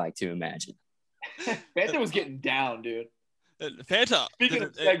what I like to imagine. Fanta was getting down, dude. Fanta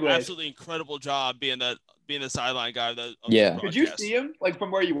did an absolutely incredible job being the sideline guy. Could you see him from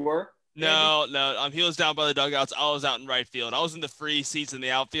where you were? No. He was down by the dugouts. I was out in right field. I was in the free seats in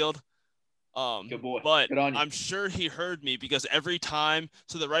the outfield. Good boy. But Good on you. I'm sure he heard me because every time.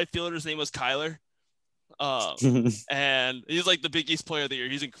 So the right fielder's name was Kyler. And he's like the Big East Player of the Year.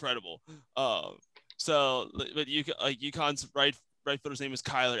 He's incredible. But UConn's right fielder's name is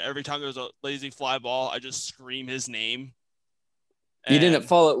Kyler. Every time there's a lazy fly ball, I just scream his name. You didn't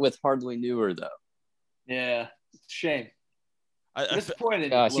follow it with Hardly Newer, though. Yeah, shame.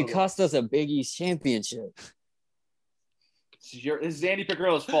 Disappointed. Gosh, you cost us a Big East championship. This is Andy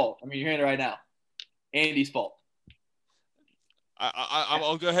Piccirillo's fault. I mean, you're hearing it right now. Andy's fault.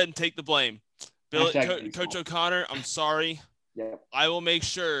 I'll go ahead and take the blame. Coach O'Connor, I'm sorry. Yeah. I will make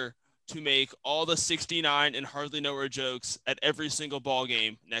sure to make all the 69 and Hardly Nowhere jokes at every single ball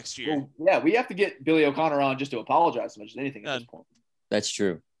game next year. Well, yeah, we have to get Billy O'Connor on just to apologize as much as anything at this point. That's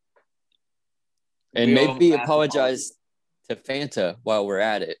true. And maybe apologize to Fanta while we're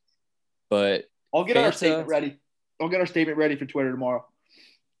at it. But I'll get our statement ready. I'll get our statement ready for Twitter tomorrow.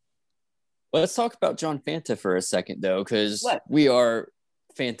 Let's talk about John Fanta for a second, though, because we are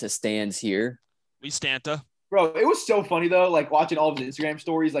Fanta stans here. We Stanta. Bro, it was so funny, though, watching all of his Instagram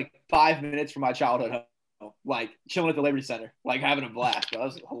stories, 5 minutes from my childhood home, chilling at the Liberty Center, having a blast. Bro. That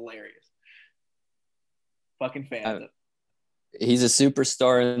was hilarious. Fucking Fanta. He's a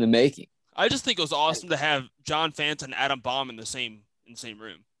superstar in the making. I just think it was awesome to have John Fanta and Adam Baum in the same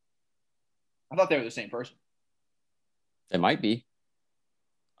room. I thought they were the same person. They might be.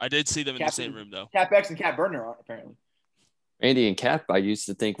 I did see them in the same room, though. Cap X and Cap Burner aren't, apparently. Andy and Cap, I used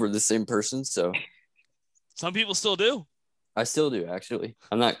to think were the same person, so. Some people still do. I still do, actually.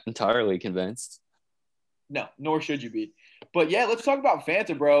 I'm not entirely convinced. No, nor should you be. But, yeah, let's talk about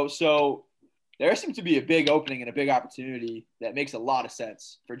Fanta, bro. So there seems to be a big opening and a big opportunity that makes a lot of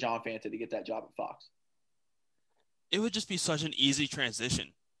sense for John Fanta to get that job at Fox. It would just be such an easy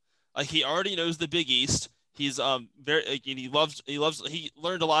transition. He already knows the Big East. He's he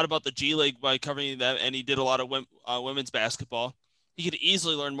learned a lot about the G League by covering them, and he did a lot of women's basketball. He could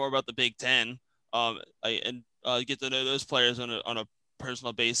easily learn more about the Big Ten, and get to know those players on a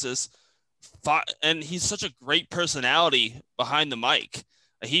personal basis. And he's such a great personality behind the mic.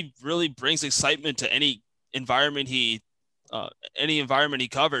 He really brings excitement to any environment he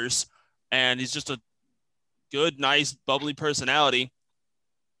covers, and he's just a good, nice, bubbly personality.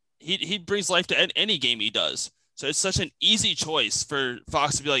 He brings life to any game he does. So it's such an easy choice for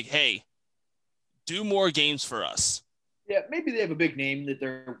Fox to be like, hey, do more games for us. Yeah, maybe they have a big name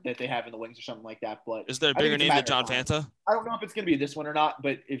that they have in the wings or something like that. But is there a bigger name than John Fanta? I don't know if it's going to be this one or not,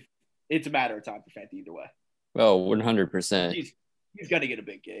 but if it's a matter of time for Fanta either way. Well, 100%. He's going to get a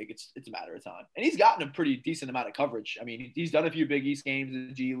big gig. It's a matter of time. And he's gotten a pretty decent amount of coverage. I mean, he's done a few Big East games in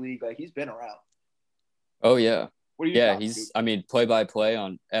the G League. He's been around. Oh, yeah. Yeah, he's play-by-play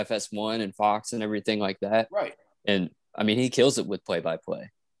on FS1 and Fox and everything like that. Right. And, he kills it with play-by-play.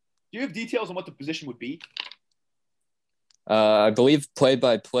 Do you have details on what the position would be? I believe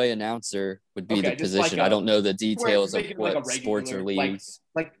play-by-play announcer would be the position. I don't know the details of what sports or leagues.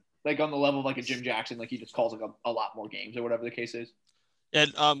 Like on the level of a Jim Jackson, he just calls a lot more games or whatever the case is.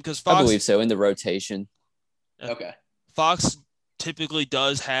 And because Fox, I believe so, in the rotation. Okay. Fox typically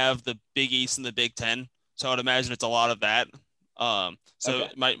does have the Big East and the Big Ten. So I would imagine it's a lot of that.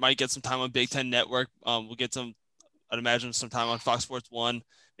 Might get some time on Big Ten Network. We'll get I'd imagine some time on Fox Sports 1.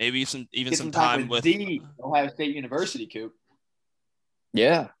 Maybe some time with the Ohio State University, Coop.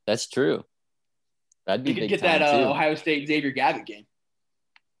 Yeah, that's true. That'd be you could get that Ohio State Xavier Gavitt game.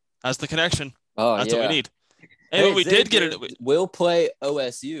 That's the connection. Oh, that's what we need. And we did get it. We'll play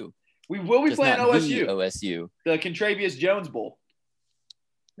OSU. We will be playing OSU. OSU. The Contravious Jones Bowl.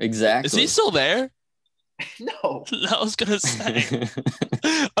 Exactly. Is he still there? No. I was gonna say.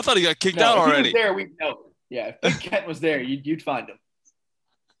 I thought he got kicked out already. If he was there, Yeah, if Big Kent was there, you'd find him.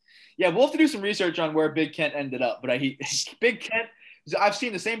 Yeah, we'll have to do some research on where Big Kent ended up. But Big Kent, I've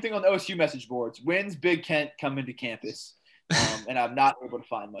seen the same thing on the OSU message boards. When's Big Kent coming to campus? And I'm not able to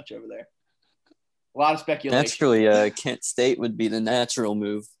find much over there. A lot of speculation. Naturally, Kent State would be the natural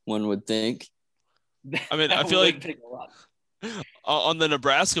move, one would think. I mean, I feel like on the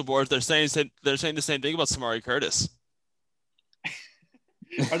Nebraska board, they're saying the same thing about Samari Curtis.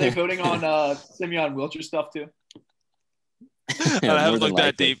 Are they voting on Simeon Wilcher stuff too? I haven't looked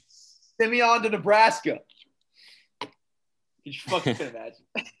that deep. Simeon to Nebraska. Could you fucking imagine?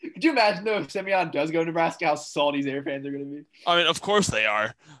 Could you imagine though if Simeon does go to Nebraska, how salty Xavier fans are going to be? I mean, of course they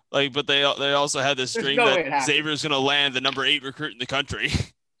are. Like, but they also had this dream that Xavier's going to land the number 8 recruit in the country.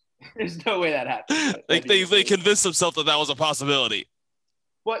 There's no way that happens. Like they convinced themselves that was a possibility.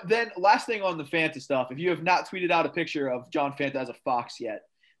 But then, last thing on the Fanta stuff: if you have not tweeted out a picture of John Fanta as a Fox yet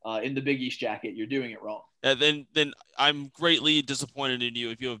in the Big East jacket, you're doing it wrong. Then I'm greatly disappointed in you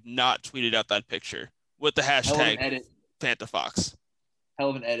if you have not tweeted out that picture with the hashtag Fanta Fox.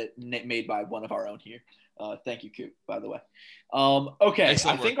 Hell of an edit made by one of our own here. Thank you, Coop, by the way. Okay,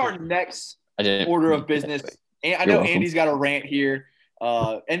 excellent I think work, our next order of business. I know Andy's got a rant here.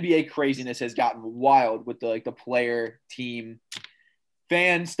 NBA craziness has gotten wild with the player, team,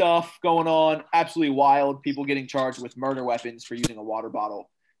 fan stuff going on. Absolutely wild. People getting charged with murder weapons for using a water bottle.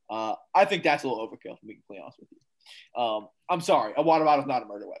 I think that's a little overkill, to be completely honest with you. I'm sorry. A water bottle is not a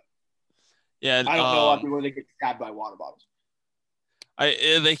murder weapon. Yeah, I don't know a lot of people that get stabbed by water bottles.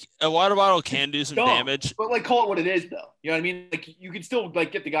 A water bottle can do some damage, but call it what it is, though. You know what I mean? You can still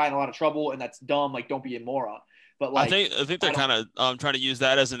get the guy in a lot of trouble, and that's dumb. Don't be a moron. But I think they're kind of trying to use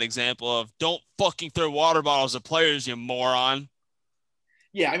that as an example of don't fucking throw water bottles at players, you moron.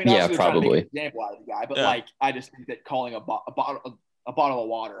 Yeah, I mean, obviously they're trying to make an example out of the guy, but I just think that calling a bottle of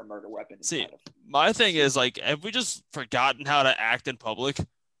water a murder weapon. Is my thing is have we just forgotten how to act in public?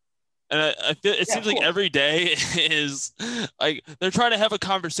 And I feel it seems like every day is they're trying to have a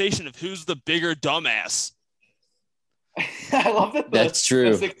conversation of who's the bigger dumbass. I love that. That's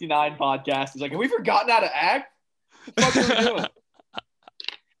true. The 69 podcast is have we forgotten how to act? What the fuck are we doing?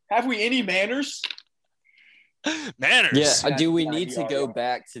 Have we any manners? Manners. Yeah. Do we need to go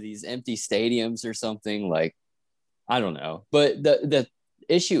back to these empty stadiums or something? I don't know. But the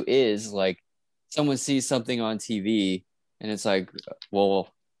issue is someone sees something on TV and it's well,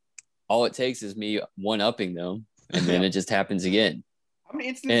 all it takes is me one-upping them, and then it just happens again. How many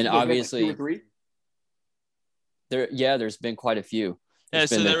instances? And obviously, 2 or 3? There's been quite a few.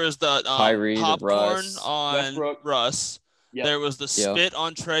 There was the Kyrie, popcorn the on Westbrook. Russ. Yep. There was the spit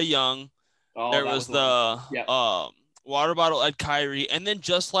on Trae Young. There was the water bottle at Kyrie, and then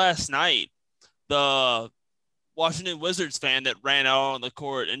just last night, the Washington Wizards fan that ran out on the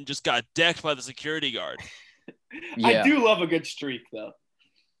court and just got decked by the security guard. I do love a good streak, though.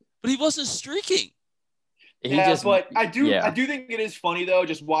 But he wasn't streaking. But I do think it is funny though,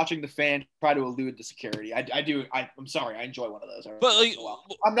 just watching the fan try to elude the security. I'm sorry, I enjoy one of those. But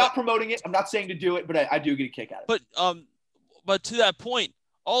I'm not promoting it. I'm not saying to do it, but I do get a kick out of it. But to that point,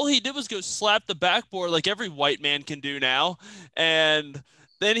 all he did was go slap the backboard like every white man can do now, and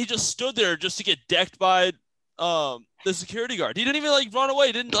then he just stood there just to get decked by the security guard. He didn't even run away.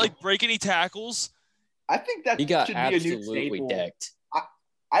 He didn't break any tackles. I think that he got should be a new absolutely staple. Decked.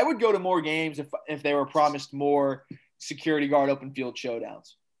 I would go to more games if they were promised more security guard open field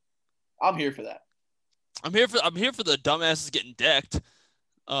showdowns. I'm here for that. I'm here for the dumbasses getting decked.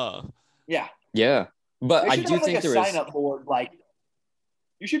 Yeah. But I do think there is a sign up board.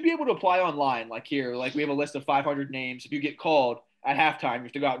 You should be able to apply online. Here, we have a list of 500 names. If you get called at halftime, you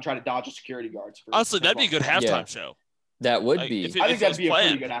have to go out and try to dodge the security guards. Honestly, that'd be a good halftime show. That would be. I think that'd be a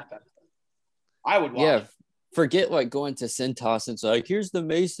pretty good halftime. I would watch. Yeah. Forget going to Cintas and it's here's the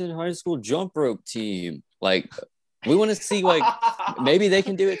Mason High School jump rope team. We want to see maybe they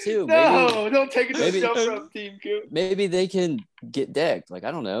can do it too. No, don't take it to the jump rope team, Coop. Maybe they can get decked. I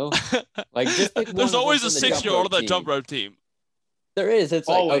don't know. Just there's always a 6-year-old on that jump rope team. There is. It's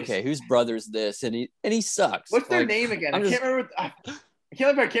okay, whose brother's this? And he sucks. What's their name again? I can't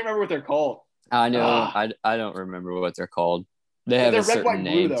remember what they're called. I know. I don't remember what they're called. They have a certain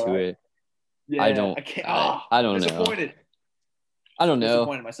name to it. Yeah, I don't. I don't know. Disappointed. I don't know.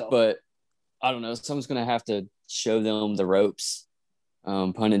 Disappointed myself. But I don't know. Someone's gonna have to show them the ropes.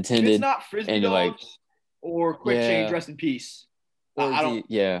 Pun intended. If it's not frisbee dogs or quick change. Rest in peace. I don't.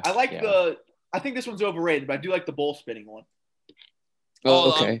 I like the. I think this one's overrated, but I do like the bowl spinning one.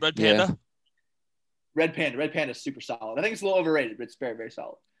 Oh, okay. Red Panda. Yeah. Red Panda is super solid. I think it's a little overrated, but it's very, very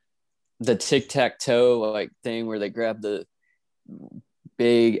solid. The tic-tac-toe thing where they grab the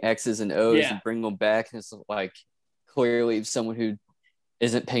big X's and O's and bring them back, and it's clearly someone who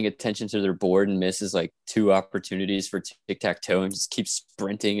isn't paying attention to their board and misses 2 opportunities for tic-tac-toe and just keeps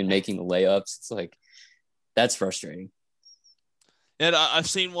sprinting and making the layups. It's that's frustrating. And I've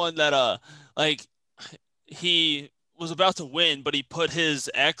seen one that he was about to win, but he put his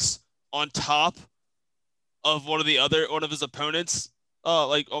ex on top of one of his opponents.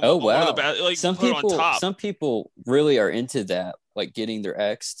 Like oh wow, one of the like some put people on top. some people really are into that, like getting their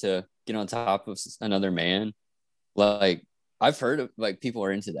ex to get on top of another man. Like I've heard of like people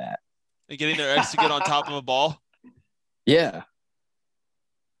are into that. And getting their ex to get on top of a ball. Yeah.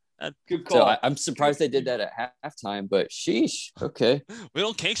 Good call. So I'm surprised they did that at halftime, but sheesh. Okay. We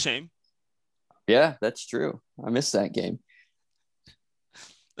don't kink shame. Yeah, that's true. I missed that game.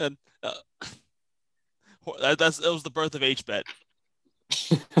 And that was the birth of H-Bet.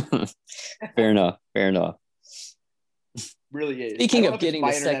 Fair enough. Fair enough. Really is. Speaking of getting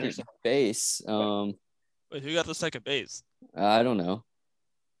the second base, Wait, who got the second base? I don't know.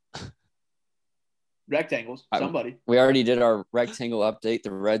 Rectangles. Somebody. We already did our rectangle update.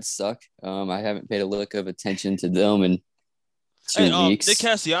 The Reds suck. I haven't paid a look of attention to them in 2 weeks. Nick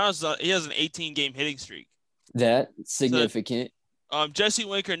Castellanos, he has an 18-game hitting streak. That's significant. So, Jesse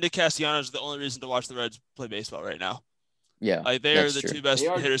Winker and Nick Castellanos are the only reason to watch the Reds play baseball right now. Yeah, like they are the two best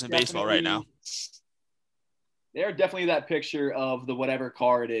hitters in baseball right now. They are definitely that picture of the whatever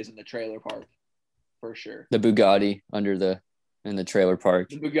car it is in the trailer park, for sure. The Bugatti in the trailer park.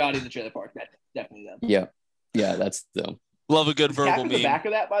 The Bugatti in the trailer park. That's definitely them. Yeah, that's them. Love a good verbal meme. The back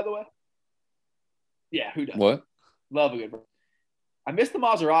of that, by the way. Yeah, who does? What? Love a good. I missed the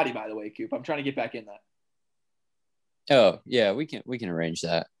Maserati, by the way, Coop. I'm trying to get back in that. Oh yeah, we can arrange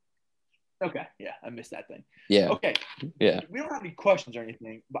that. Okay, yeah, I missed that thing. Yeah. Okay. Yeah. We don't have any questions or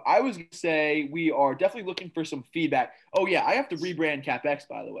anything, but I was going to say we are definitely looking for some feedback. Oh, yeah, I have to rebrand CapX,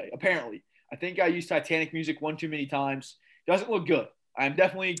 by the way, apparently. I think I used Titanic music one too many times. Doesn't look good. I'm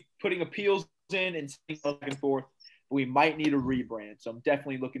definitely putting appeals in and back and forth, but we might need a rebrand, so I'm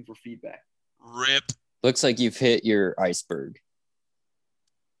definitely looking for feedback. Rip. Looks like you've hit your iceberg.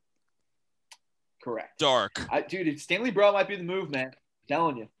 Correct. Dark. Dude, Stanley Bro might be the move, man.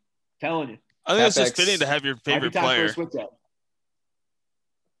 Telling you. I think it's just fitting to have your favorite player.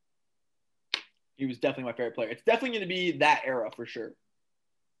 He was definitely my favorite player. It's definitely going to be that era for sure.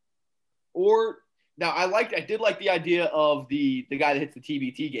 Or now I did like the idea of the guy that hits the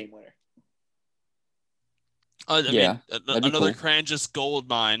TBT game winner. I mean, another cool. Cranjus gold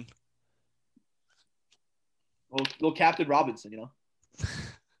mine. Little Captain Robinson, you know.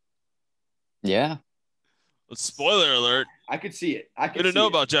 Yeah. But spoiler alert. I could see it. We don't know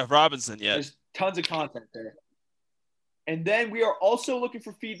about Jeff Robinson yet. There's tons of content there. And then we are also looking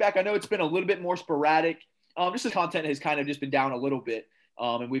for feedback. I know it's been a little bit more sporadic. Just the content has kind of just been down a little bit.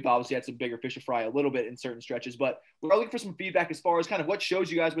 And we've obviously had some bigger fish to fry a little bit in certain stretches. But we're looking for some feedback as far as kind of what shows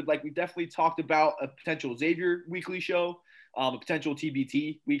you guys would like. We definitely talked about a potential Xavier weekly show, a potential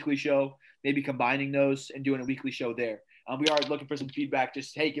TBT weekly show, maybe combining those and doing a weekly show there. We are looking for some feedback.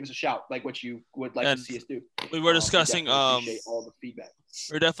 Just, hey, give us a shout, like what you would like to see us do. We were discussing appreciate all the feedback.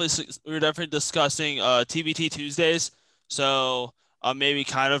 We were definitely discussing TBT Tuesdays. So maybe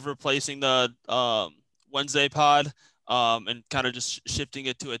kind of replacing the Wednesday pod and kind of just shifting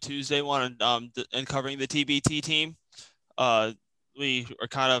it to a Tuesday one and covering the TBT team. We are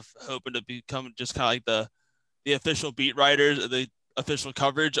kind of hoping to become just kind of like the official beat writers, the official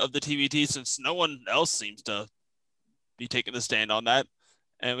coverage of the TBT, since no one else seems to be taking the stand on that,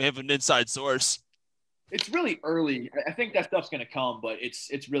 and we have an inside source. It's really early. I think that stuff's going to come, but it's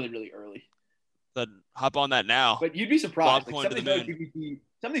really, really early. Then hop on that now. But you'd be surprised. Like some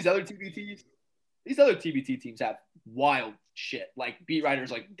of these other TBTs, these other TBT teams have wild shit, like beat writers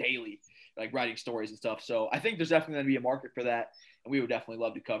like daily, like writing stories and stuff. So I think there's definitely going to be a market for that, and we would definitely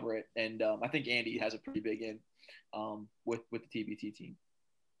love to cover it. And I think Andy has a pretty big in with the TBT team.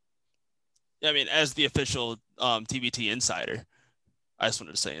 Yeah, I mean, as the official TBT insider, I just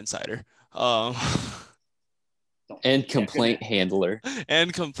wanted to say insider. And complaint handler.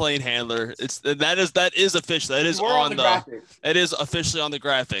 And complaint handler. That is official. That is on the graphic. It is officially on the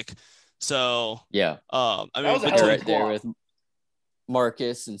graphic. So yeah. I mean, they're right there with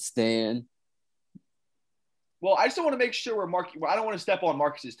Marcus and Stan. Well, I just don't want to make sure I don't want to step on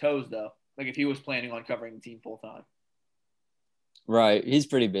Marcus's toes though. Like if he was planning on covering the team full time. Right. He's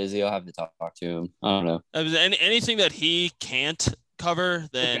pretty busy. I'll have to talk to him. I don't know. If there's anything that he can't cover,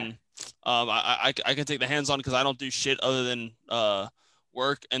 then okay. I can take the hands on because I don't do shit other than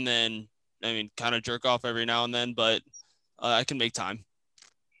work, and then I mean kind of jerk off every now and then, but I can make time.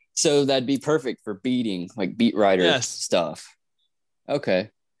 So that'd be perfect for beating, like beat writer stuff.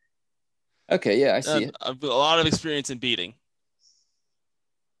 Okay. Yeah, I see it. I've got a lot of experience in beating.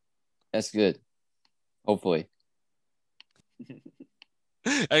 That's good. Hopefully.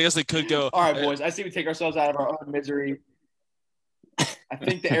 I guess it could go. All right, boys. I see we take ourselves out of our own misery. I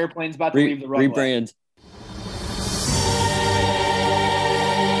think the airplane's about to leave the runway. Rebrand.